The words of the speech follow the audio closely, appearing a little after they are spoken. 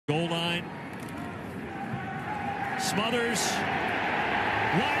Smothers.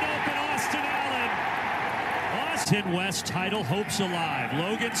 Wide open, Austin Allen. Austin West title hopes alive.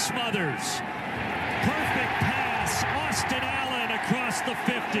 Logan Smothers. Perfect pass. Austin Allen across the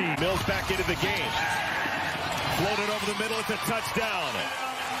 50. Mills back into the game. Floated over the middle. It's a touchdown.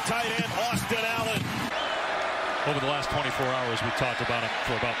 Tight end Austin Allen. Over the last 24 hours, we talked about him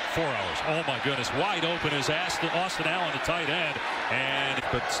for about 4 hours. Oh, my goodness. Wide open is Austin Allen, the tight end.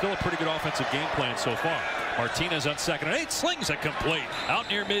 But still a pretty good offensive game plan so far. Martinez on 2nd and 8. Slings it complete. Out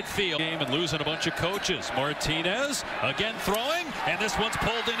near midfield. Game and losing a bunch of coaches. Martinez again throwing. And this one's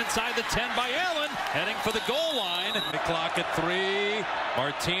pulled in inside the 10 by Allen. Heading for the goal line. The clock at 3.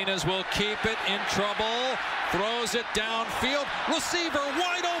 Martinez will keep it in trouble. Throws it downfield. Receiver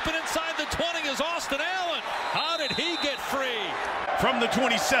wide open inside the 20 is Austin Allen. How did he get free? From the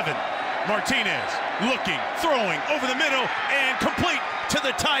 27, Martinez looking, throwing over the middle, and complete to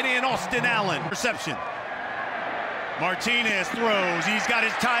the tight end, Austin Allen. Reception. Martinez throws. He's got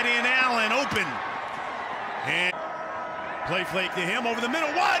his tight end, Allen, open. And play fake to him over the middle.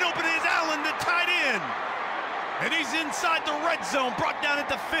 Wide open is Allen, the tight end. And he's inside the red zone, brought down at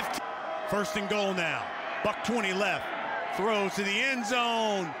the 50. First and goal now. Buck 20 left. Throws to the end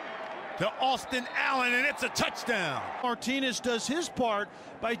zone to Austin Allen, and it's a touchdown. Martinez does his part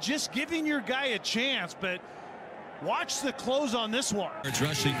by just giving your guy a chance, but watch the close on this one. It's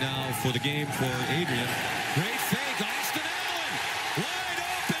rushing now for the game for Adrian. Great fake, Austin Allen, wide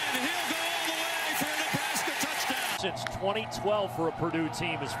open. He'll go all the way for a Nebraska touchdown. Since 2012 for a Purdue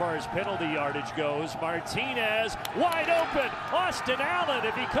team as far as penalty yardage goes. Martinez wide open. Austin Allen,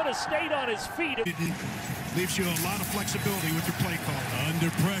 if he could have stayed on his feet. It leaves you a lot of flexibility with your play call. Under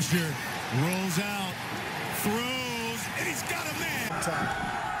pressure, rolls out, throws, and he's got a man.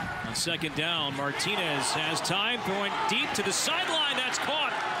 On 2nd down, Martinez has time, throwing deep to the sideline. That's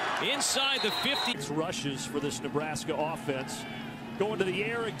caught inside the 50. It's rushes for this Nebraska offense. Going to the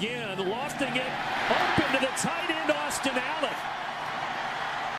air again, lofting it, open to the top.